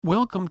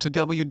Welcome to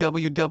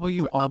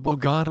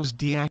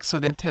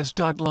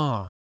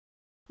www.abogadosdeaccidentes.law.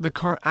 The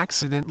car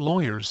accident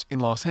lawyers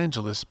in Los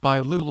Angeles by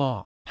Lou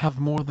Law have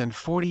more than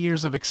 40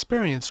 years of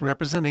experience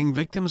representing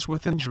victims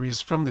with injuries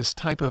from this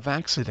type of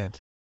accident.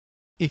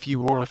 If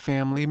you or a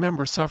family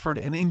member suffered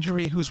an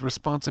injury whose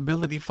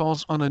responsibility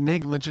falls on a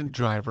negligent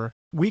driver,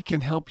 we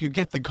can help you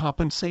get the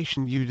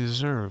compensation you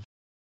deserve.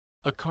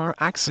 A car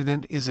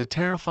accident is a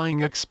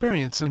terrifying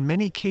experience in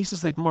many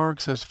cases that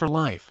marks us for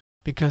life,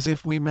 because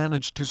if we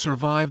manage to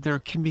survive there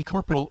can be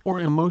corporal or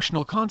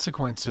emotional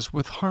consequences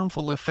with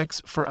harmful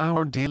effects for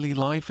our daily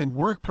life and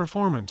work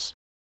performance.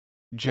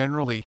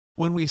 Generally,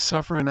 when we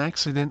suffer an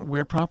accident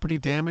where property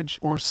damage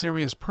or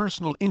serious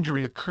personal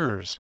injury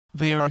occurs,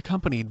 they are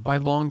accompanied by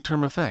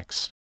long-term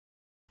effects.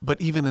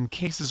 But even in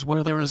cases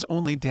where there is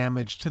only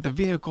damage to the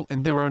vehicle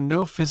and there are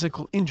no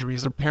physical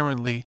injuries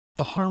apparently,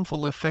 the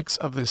harmful effects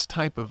of this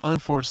type of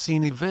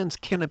unforeseen events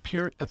can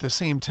appear at the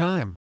same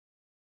time.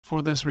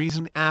 For this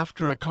reason,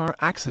 after a car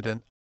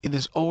accident, it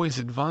is always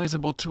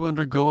advisable to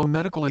undergo a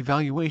medical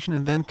evaluation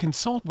and then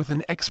consult with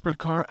an expert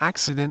car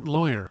accident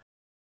lawyer.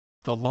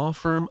 The law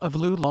firm of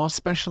Lou Law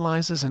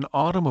specializes in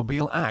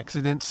automobile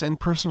accidents and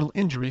personal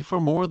injury for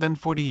more than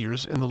 40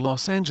 years in the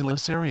Los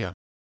Angeles area.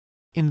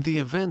 In the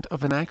event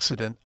of an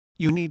accident,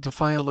 you need to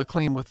file a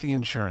claim with the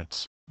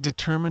insurance,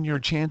 determine your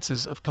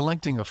chances of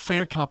collecting a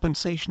fair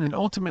compensation and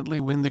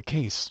ultimately win the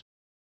case.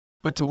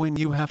 But to win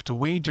you have to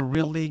wage a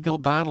real legal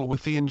battle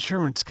with the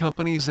insurance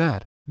companies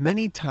that,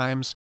 many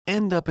times,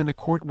 end up in a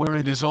court where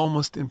it is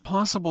almost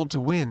impossible to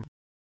win.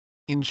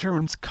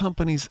 Insurance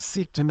companies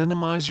seek to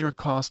minimize your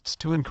costs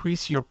to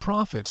increase your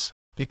profits,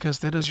 because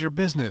that is your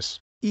business,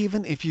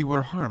 even if you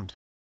were harmed.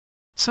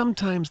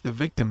 Sometimes the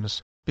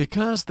victims,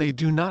 because they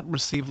do not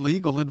receive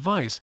legal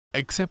advice,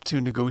 accept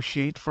to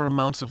negotiate for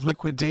amounts of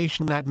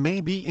liquidation that may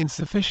be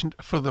insufficient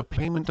for the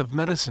payment of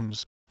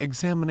medicines,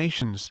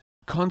 examinations,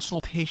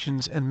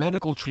 consultations and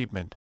medical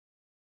treatment.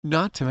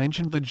 Not to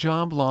mention the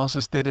job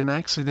losses that an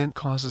accident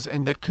causes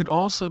and that could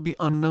also be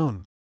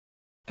unknown.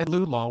 At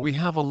Lou Law we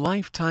have a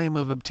lifetime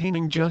of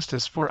obtaining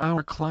justice for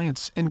our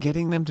clients and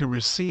getting them to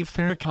receive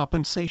fair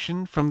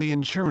compensation from the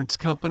insurance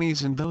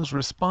companies and those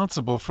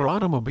responsible for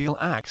automobile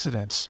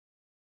accidents.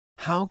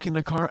 How can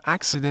a car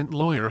accident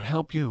lawyer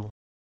help you?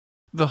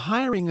 The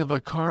hiring of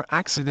a car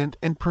accident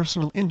and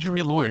personal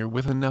injury lawyer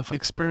with enough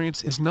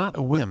experience is not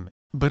a whim,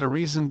 but a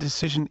reasoned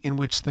decision in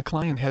which the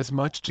client has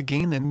much to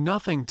gain and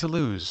nothing to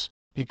lose,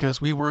 because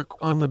we work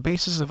on the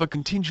basis of a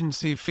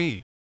contingency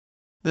fee.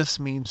 This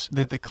means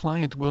that the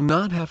client will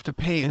not have to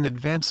pay in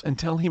advance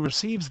until he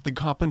receives the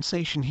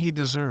compensation he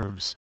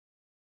deserves.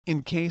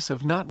 In case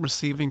of not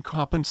receiving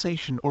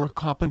compensation or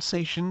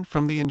compensation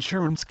from the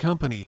insurance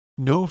company,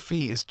 no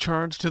fee is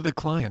charged to the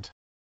client.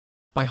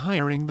 By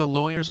hiring the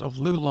lawyers of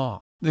Lou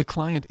Law, the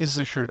client is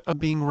assured of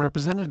being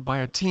represented by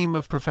a team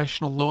of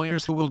professional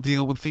lawyers who will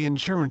deal with the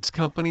insurance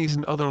companies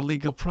and other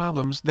legal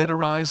problems that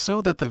arise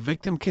so that the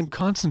victim can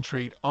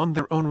concentrate on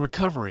their own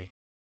recovery.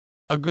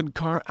 A good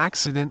car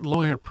accident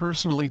lawyer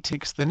personally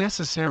takes the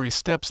necessary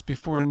steps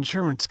before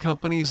insurance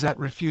companies that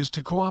refuse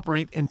to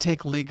cooperate and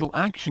take legal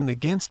action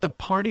against the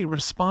party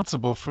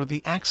responsible for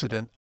the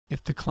accident,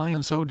 if the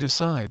client so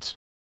decides.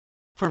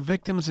 For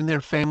victims and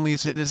their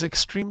families it is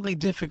extremely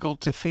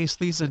difficult to face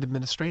these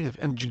administrative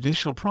and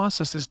judicial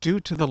processes due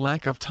to the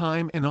lack of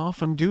time and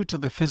often due to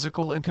the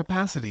physical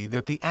incapacity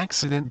that the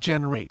accident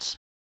generates.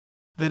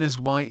 That is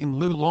why in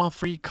Lou Law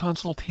free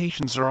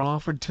consultations are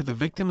offered to the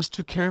victims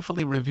to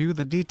carefully review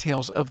the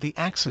details of the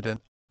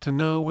accident, to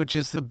know which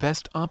is the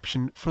best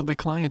option for the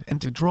client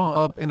and to draw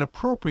up an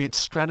appropriate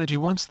strategy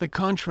once the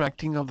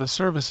contracting of the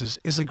services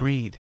is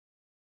agreed.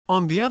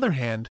 On the other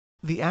hand,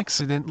 the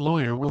accident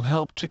lawyer will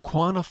help to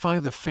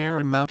quantify the fair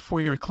amount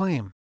for your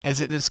claim, as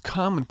it is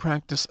common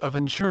practice of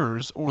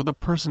insurers or the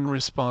person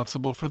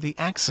responsible for the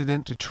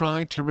accident to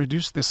try to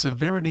reduce the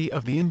severity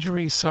of the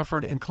injury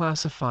suffered and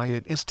classify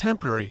it as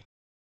temporary,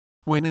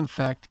 when in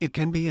fact it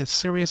can be a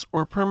serious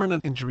or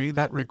permanent injury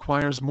that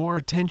requires more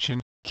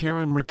attention,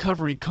 care and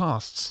recovery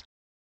costs.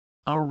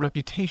 Our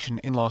reputation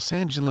in Los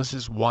Angeles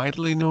is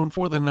widely known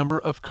for the number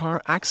of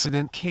car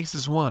accident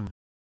cases won.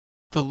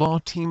 The law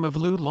team of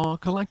Lou Law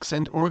collects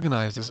and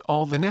organizes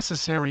all the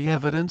necessary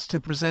evidence to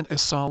present a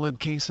solid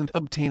case and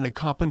obtain a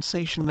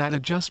compensation that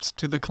adjusts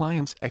to the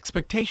client's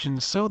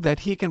expectations so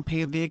that he can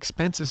pay the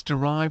expenses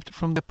derived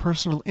from the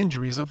personal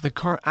injuries of the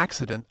car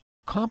accident,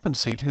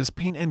 compensate his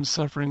pain and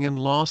suffering and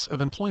loss of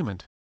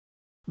employment.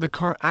 The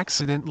car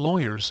accident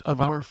lawyers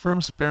of our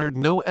firm spared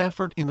no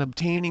effort in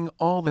obtaining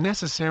all the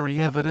necessary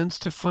evidence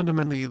to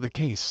fundamentally the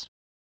case.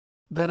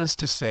 That is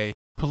to say,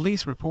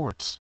 police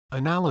reports,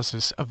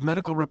 analysis of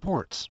medical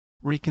reports,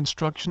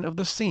 reconstruction of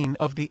the scene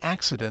of the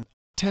accident,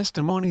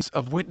 testimonies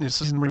of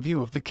witnesses and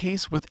review of the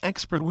case with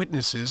expert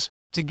witnesses,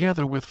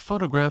 together with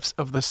photographs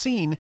of the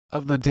scene,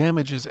 of the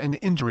damages and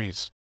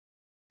injuries.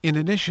 In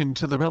addition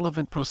to the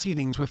relevant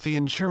proceedings with the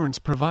insurance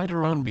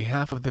provider on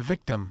behalf of the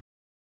victim.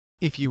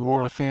 If you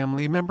or a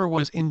family member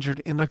was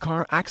injured in a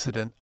car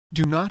accident,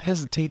 do not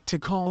hesitate to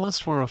call us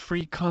for a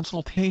free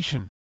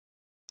consultation.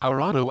 Our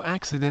auto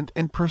accident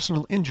and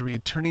personal injury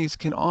attorneys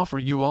can offer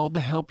you all the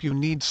help you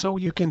need so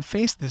you can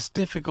face this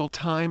difficult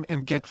time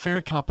and get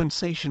fair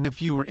compensation if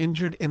you were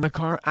injured in a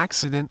car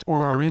accident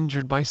or are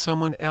injured by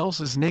someone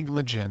else's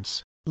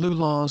negligence.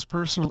 Law's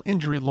personal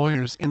injury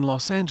lawyers in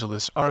Los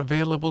Angeles are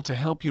available to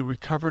help you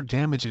recover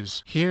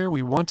damages. Here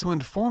we want to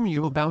inform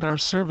you about our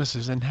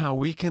services and how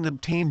we can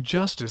obtain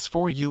justice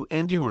for you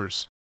and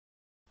yours.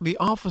 The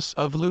Office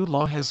of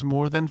Law has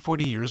more than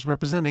 40 years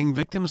representing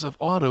victims of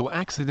auto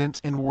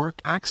accidents and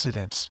work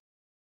accidents.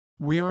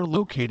 We are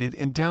located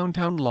in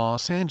downtown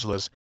Los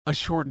Angeles, a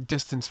short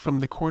distance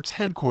from the court's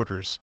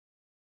headquarters.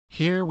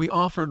 Here we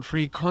offered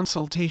free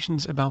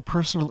consultations about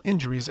personal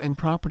injuries and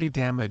property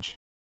damage.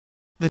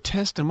 The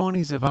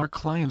testimonies of our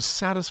clients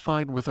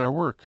satisfied with our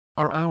work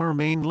are our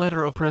main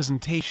letter of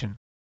presentation.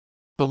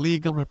 The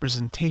legal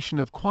representation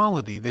of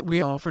quality that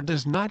we offer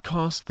does not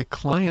cost the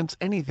clients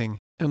anything,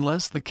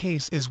 unless the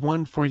case is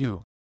one for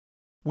you.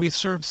 We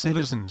serve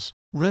citizens,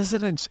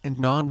 residents and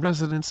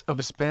non-residents of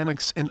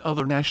Hispanics and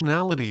other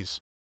nationalities.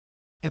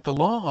 At the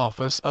Law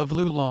Office of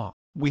Law,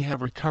 we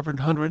have recovered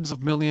hundreds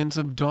of millions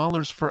of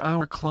dollars for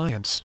our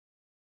clients.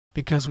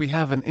 Because we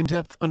have an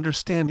in-depth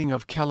understanding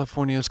of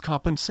California's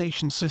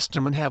compensation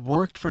system and have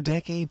worked for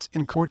decades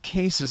in court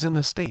cases in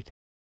the state.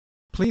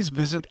 Please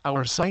visit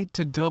our site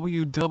to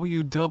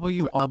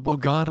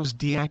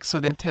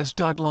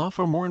www.abogadosdeaccidentes.law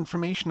for more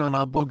information on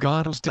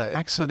Abogados de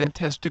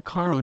Accidentes de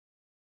Carro.